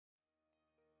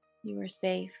You are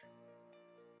safe.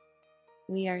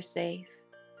 We are safe.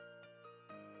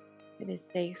 It is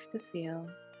safe to feel.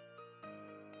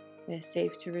 It is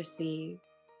safe to receive.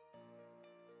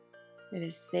 It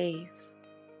is safe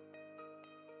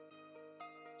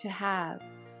to have.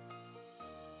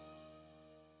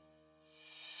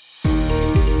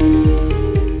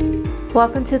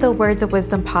 Welcome to the Words of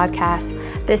Wisdom podcast.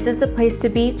 This is the place to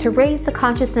be to raise the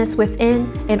consciousness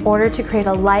within in order to create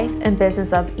a life and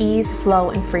business of ease,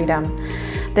 flow, and freedom.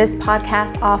 This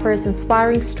podcast offers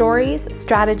inspiring stories,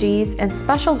 strategies, and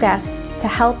special guests to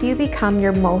help you become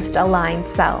your most aligned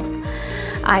self.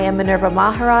 I am Minerva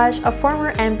Maharaj, a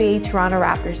former NBA Toronto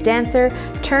Raptors dancer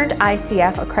turned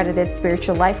ICF accredited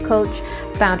spiritual life coach,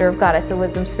 founder of Goddess of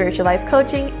Wisdom Spiritual Life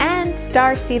Coaching, and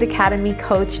Star Seed Academy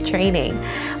coach training.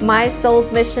 My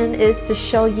soul's mission is to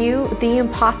show you the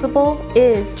impossible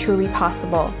is truly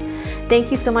possible.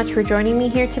 Thank you so much for joining me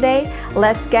here today.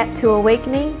 Let's get to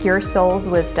awakening your soul's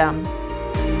wisdom.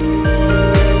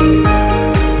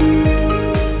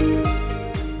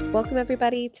 Welcome,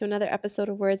 everybody, to another episode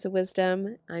of Words of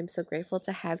Wisdom. I'm so grateful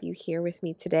to have you here with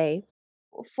me today.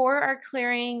 For our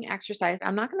clearing exercise,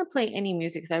 I'm not going to play any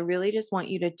music because I really just want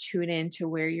you to tune in to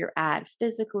where you're at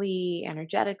physically,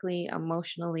 energetically,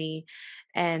 emotionally.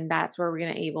 And that's where we're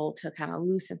going to able to kind of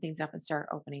loosen things up and start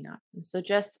opening up. And so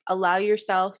just allow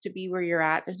yourself to be where you're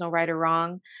at. There's no right or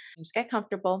wrong. Just get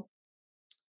comfortable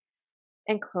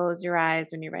and close your eyes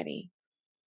when you're ready.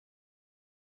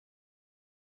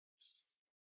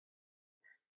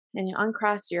 And you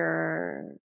uncross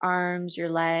your arms, your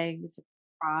legs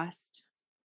crossed.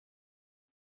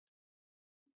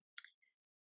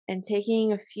 And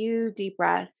taking a few deep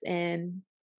breaths in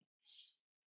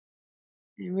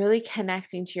and really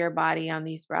connecting to your body on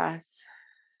these breaths.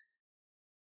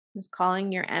 Just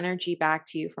calling your energy back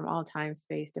to you from all time,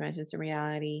 space, dimensions, and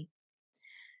reality.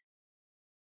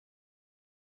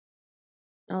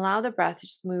 And allow the breath to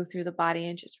just move through the body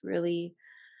and just really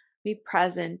be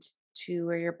present to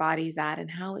where your body's at and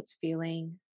how it's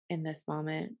feeling in this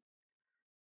moment.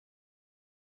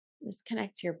 Just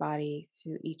connect to your body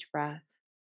through each breath.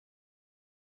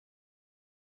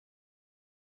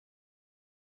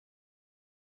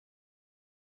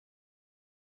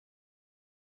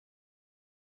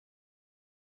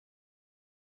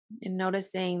 And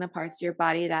noticing the parts of your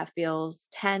body that feels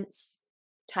tense,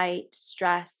 tight,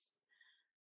 stressed,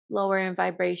 lower in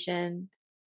vibration.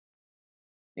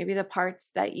 Maybe the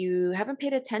parts that you haven't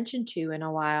paid attention to in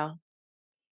a while.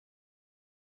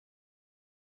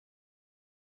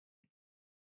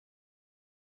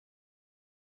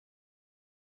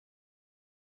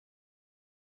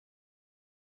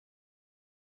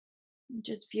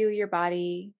 Just view your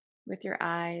body with your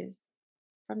eyes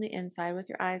from the inside, with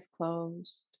your eyes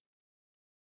closed.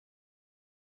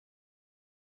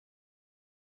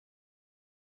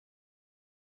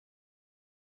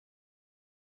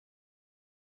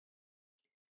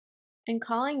 And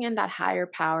calling in that higher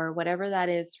power, whatever that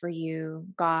is for you,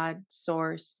 God,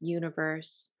 source,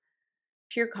 universe,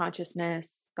 pure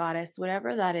consciousness, goddess,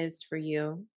 whatever that is for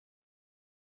you.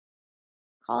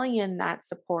 Calling in that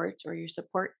support or your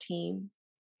support team,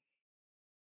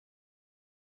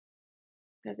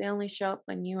 because they only show up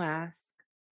when you ask,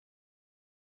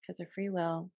 because of free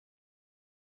will.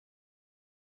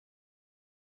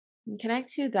 And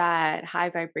connect to that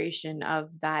high vibration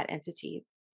of that entity,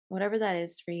 whatever that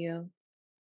is for you.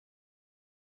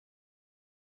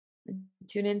 And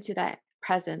tune into that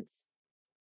presence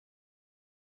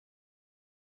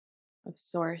of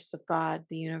source, of God,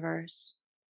 the universe,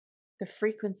 the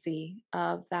frequency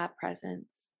of that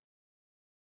presence.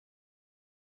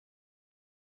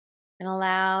 And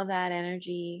allow that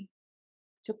energy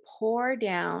to pour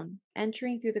down,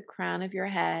 entering through the crown of your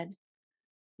head,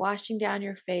 washing down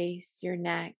your face, your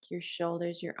neck, your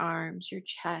shoulders, your arms, your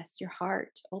chest, your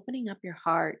heart, opening up your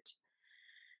heart,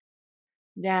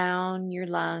 down your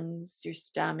lungs, your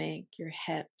stomach, your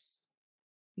hips,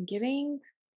 and giving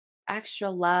extra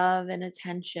love and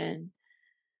attention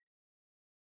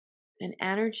and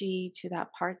energy to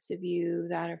that parts of you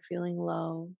that are feeling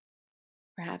low,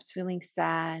 perhaps feeling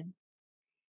sad,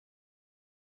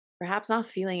 perhaps not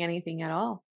feeling anything at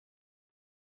all.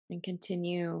 And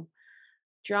continue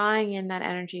drawing in that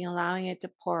energy, allowing it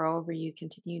to pour over you.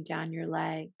 Continue down your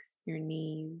legs, your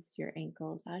knees, your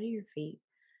ankles, out of your feet.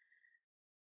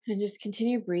 And just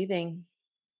continue breathing.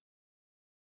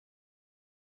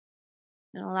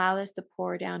 And allow this to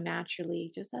pour down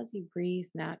naturally, just as you breathe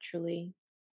naturally.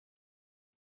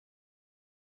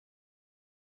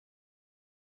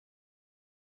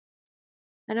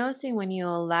 And noticing when you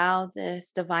allow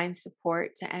this divine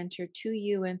support to enter to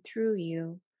you and through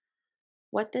you,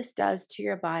 what this does to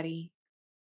your body,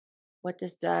 what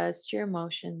this does to your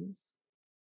emotions,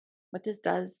 what this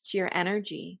does to your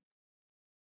energy.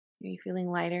 Are you feeling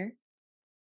lighter?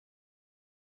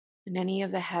 In any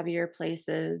of the heavier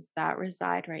places that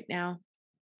reside right now,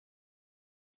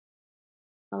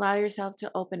 allow yourself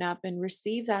to open up and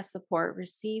receive that support,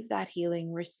 receive that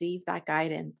healing, receive that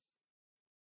guidance.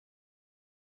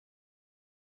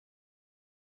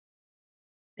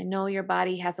 I know your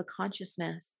body has a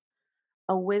consciousness,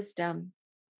 a wisdom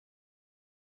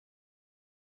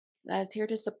that is here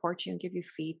to support you and give you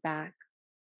feedback.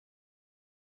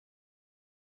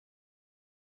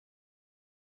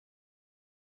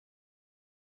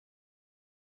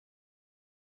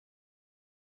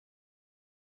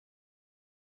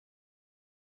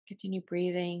 Continue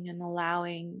breathing and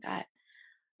allowing that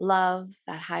love,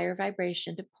 that higher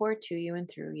vibration to pour to you and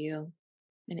through you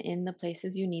and in the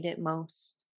places you need it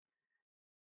most.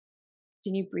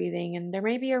 Continue breathing, and there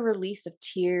may be a release of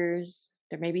tears,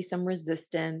 there may be some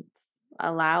resistance.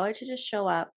 Allow it to just show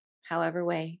up, however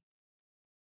way.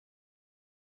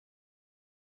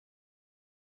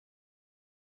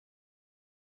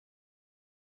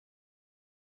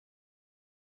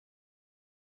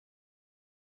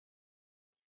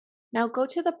 Now go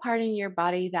to the part in your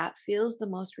body that feels the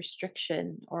most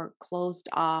restriction or closed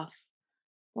off,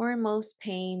 or in most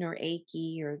pain or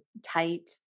achy or tight,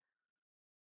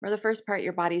 or the first part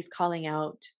your body's calling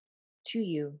out to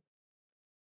you.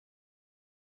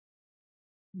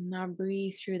 Now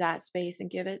breathe through that space and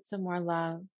give it some more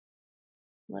love.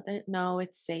 Let it know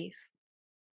it's safe.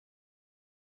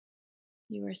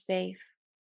 You are safe.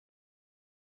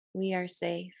 We are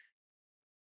safe.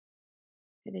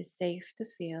 It is safe to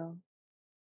feel.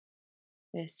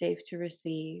 It is safe to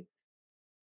receive.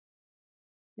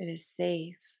 It is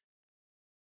safe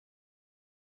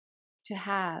to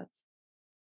have.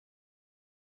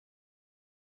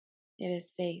 It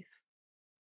is safe.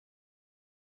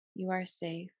 You are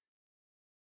safe.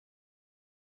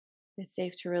 It's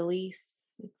safe to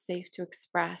release. It's safe to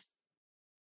express.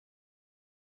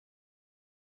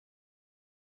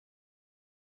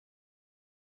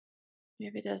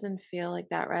 If it doesn't feel like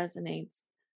that resonates,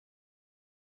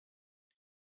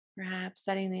 perhaps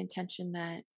setting the intention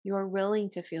that you are willing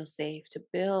to feel safe, to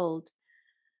build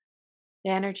the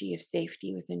energy of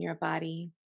safety within your body,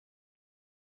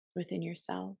 within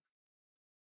yourself.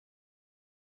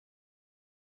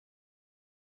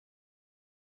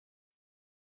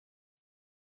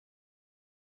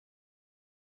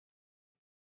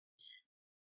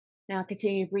 Now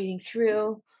continue breathing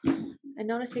through and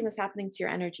noticing what's happening to your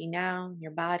energy now,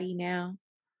 your body now.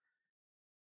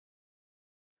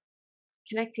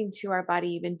 Connecting to our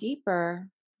body even deeper,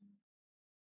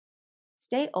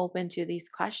 stay open to these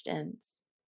questions.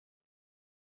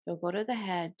 So go to the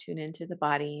head, tune into the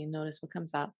body, and notice what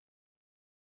comes up.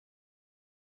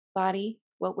 Body,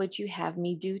 what would you have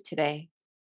me do today?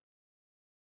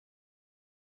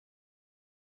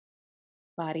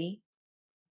 Body,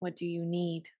 what do you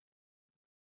need?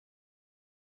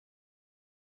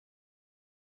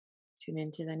 Tune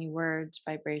into any words,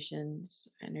 vibrations,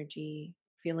 energy,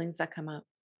 feelings that come up,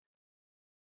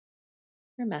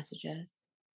 or messages.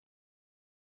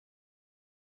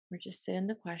 Or just sit in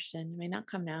the question. It may not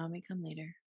come now, it may come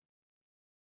later.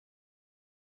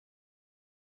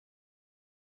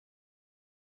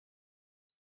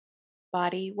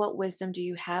 Body, what wisdom do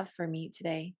you have for me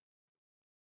today?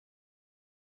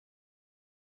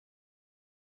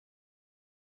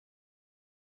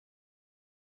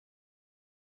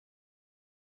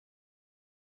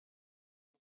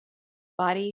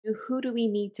 Body, who do we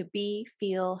need to be,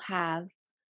 feel, have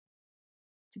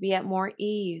to be at more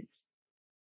ease?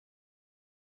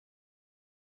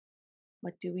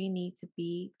 What do we need to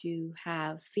be, do,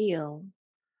 have, feel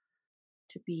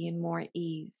to be in more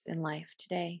ease in life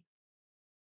today?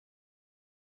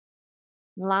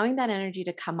 Allowing that energy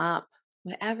to come up,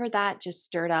 whatever that just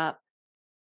stirred up,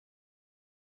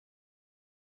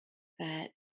 that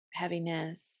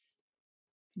heaviness,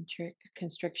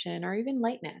 constriction, or even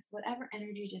lightness, whatever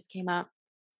energy just came up.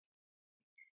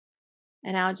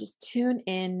 And I'll just tune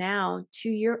in now to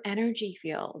your energy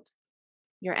field,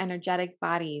 your energetic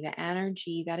body, the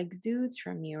energy that exudes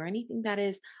from you, or anything that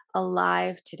is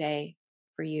alive today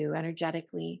for you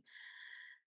energetically.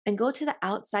 And go to the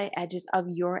outside edges of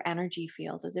your energy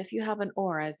field as if you have an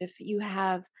aura, as if you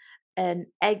have an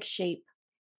egg shaped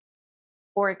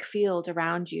auric field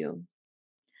around you.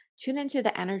 Tune into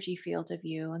the energy field of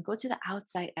you and go to the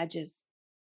outside edges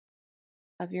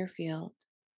of your field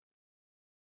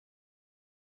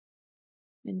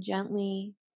and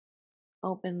gently,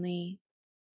 openly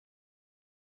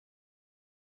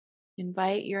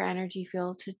Invite your energy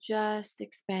field to just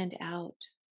expand out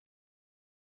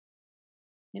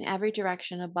in every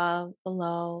direction, above,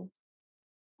 below,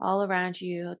 all around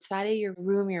you, outside of your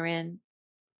room you're in,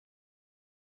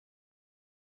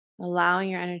 allowing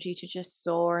your energy to just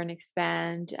soar and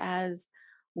expand as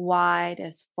wide,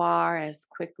 as far, as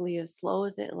quickly, as slow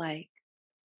as it like.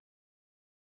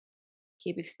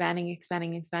 Keep expanding,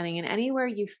 expanding, expanding. And anywhere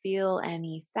you feel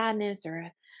any sadness or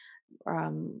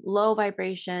low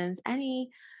vibrations, any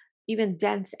even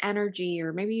dense energy,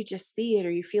 or maybe you just see it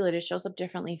or you feel it, it shows up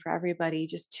differently for everybody.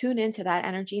 Just tune into that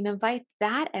energy and invite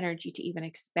that energy to even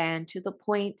expand to the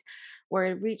point where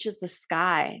it reaches the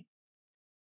sky.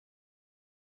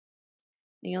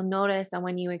 And you'll notice that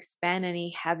when you expand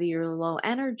any heavy or low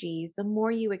energies, the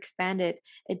more you expand it,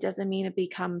 it doesn't mean it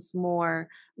becomes more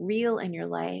real in your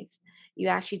life. You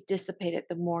actually dissipate it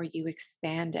the more you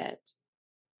expand it.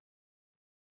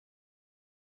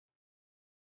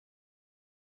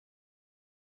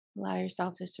 Allow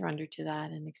yourself to surrender to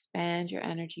that and expand your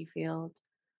energy field.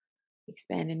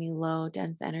 Expand any low,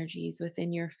 dense energies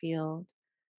within your field.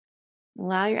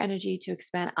 Allow your energy to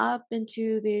expand up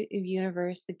into the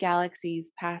universe, the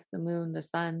galaxies, past the moon, the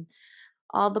sun,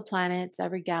 all the planets,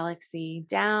 every galaxy,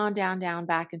 down, down, down,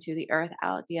 back into the earth,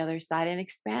 out the other side, and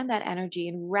expand that energy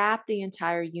and wrap the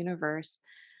entire universe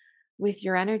with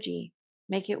your energy.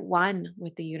 Make it one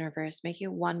with the universe, make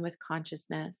it one with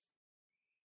consciousness,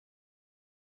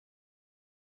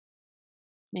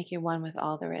 make it one with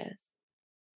all there is.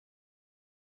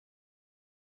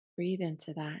 Breathe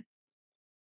into that.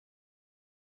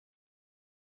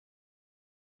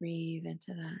 Breathe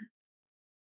into that.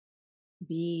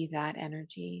 Be that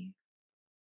energy.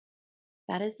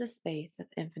 That is the space of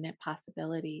infinite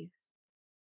possibilities.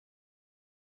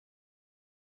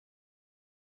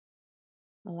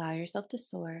 Allow yourself to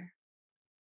soar.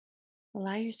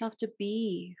 Allow yourself to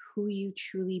be who you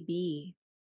truly be.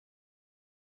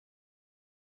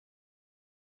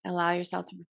 Allow yourself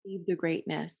to receive the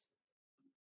greatness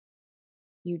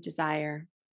you desire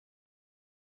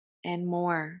and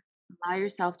more. Allow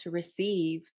yourself to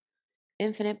receive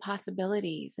infinite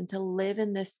possibilities and to live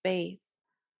in this space,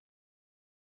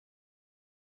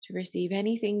 to receive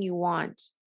anything you want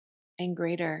and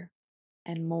greater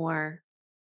and more.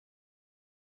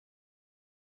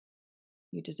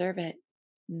 You deserve it.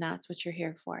 And that's what you're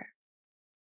here for.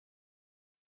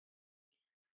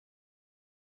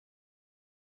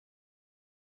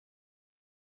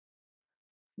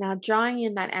 Now, drawing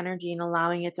in that energy and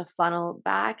allowing it to funnel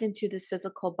back into this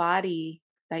physical body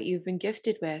that you've been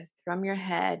gifted with, from your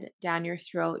head, down your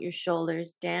throat, your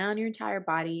shoulders, down your entire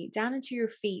body, down into your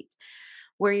feet,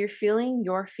 where you're feeling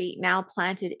your feet now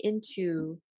planted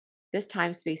into this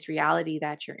time space reality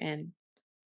that you're in.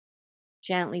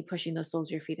 Gently pushing the soles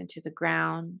of your feet into the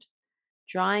ground,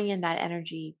 drawing in that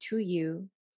energy to you,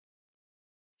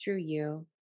 through you,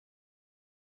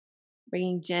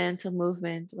 bringing gentle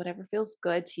movement, whatever feels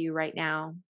good to you right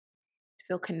now.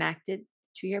 Feel connected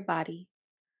to your body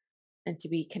and to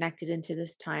be connected into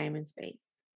this time and space.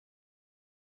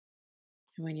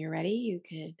 And when you're ready, you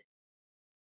could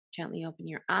gently open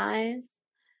your eyes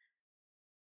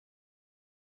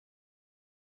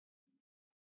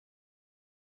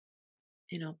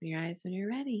and open your eyes when you're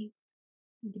ready.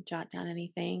 You can jot down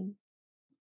anything.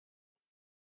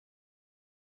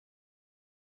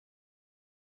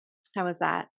 How was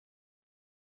that?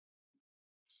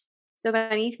 So if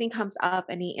anything comes up,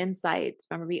 any insights,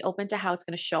 remember, be open to how it's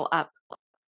going to show up.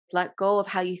 Let go of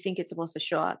how you think it's supposed to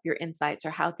show up, your insights, or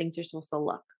how things are supposed to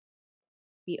look.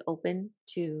 Be open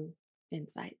to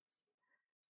insights.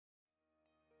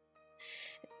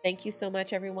 Thank you so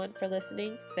much, everyone, for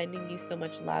listening. Sending you so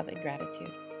much love and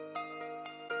gratitude.